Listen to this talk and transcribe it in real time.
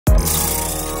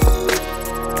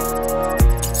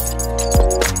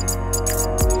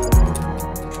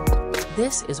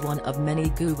This is one of many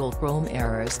Google Chrome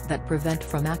errors that prevent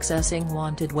from accessing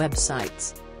wanted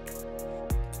websites.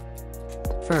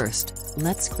 First,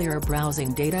 let's clear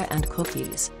browsing data and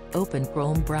cookies. Open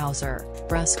Chrome browser,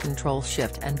 press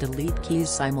Ctrl-Shift and Delete keys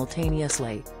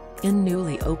simultaneously. In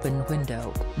newly opened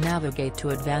window, navigate to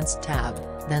Advanced tab,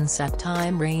 then set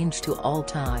time range to all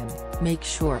time, make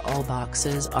sure all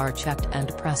boxes are checked and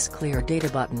press Clear Data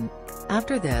button.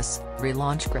 After this,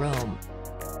 relaunch Chrome.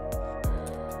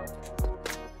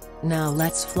 Now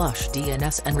let's flush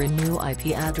DNS and renew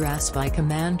IP address by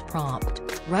command prompt.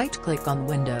 Right-click on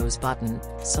Windows button,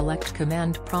 select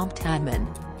Command Prompt Admin.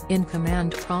 In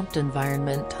command prompt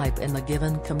environment, type in the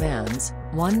given commands,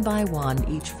 one by one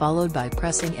each, followed by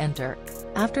pressing Enter.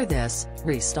 After this,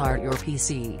 restart your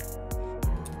PC.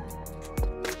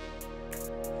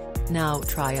 Now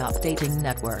try updating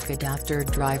network adapter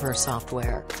driver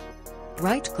software.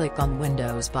 Right-click on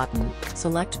Windows button,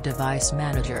 select Device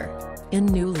Manager. In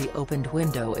newly opened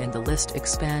window in the list,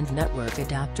 expand Network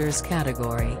Adapters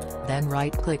category, then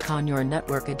right-click on your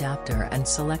network adapter and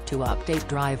select to update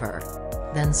driver.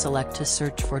 Then select to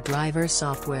search for driver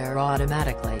software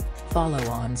automatically, follow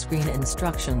on-screen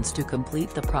instructions to complete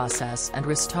the process and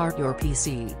restart your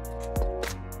PC.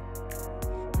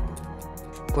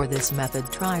 For this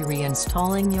method, try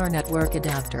reinstalling your network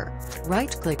adapter.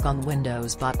 Right-click on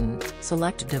Windows button,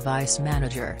 select Device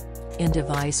Manager. In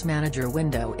Device Manager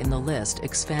window in the list,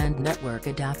 expand Network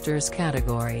Adapters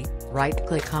category,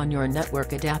 right-click on your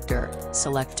network adapter,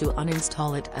 select to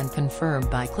uninstall it and confirm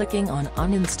by clicking on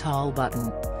Uninstall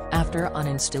button. After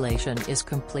uninstallation is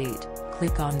complete,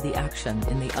 click on the action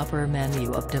in the upper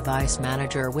menu of Device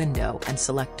Manager window and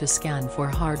select to scan for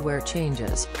hardware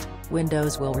changes.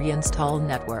 Windows will reinstall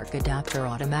network adapter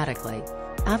automatically.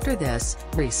 After this,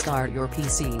 restart your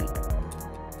PC.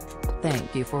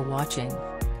 Thank you for watching.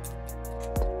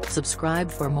 Subscribe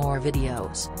for more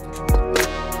videos.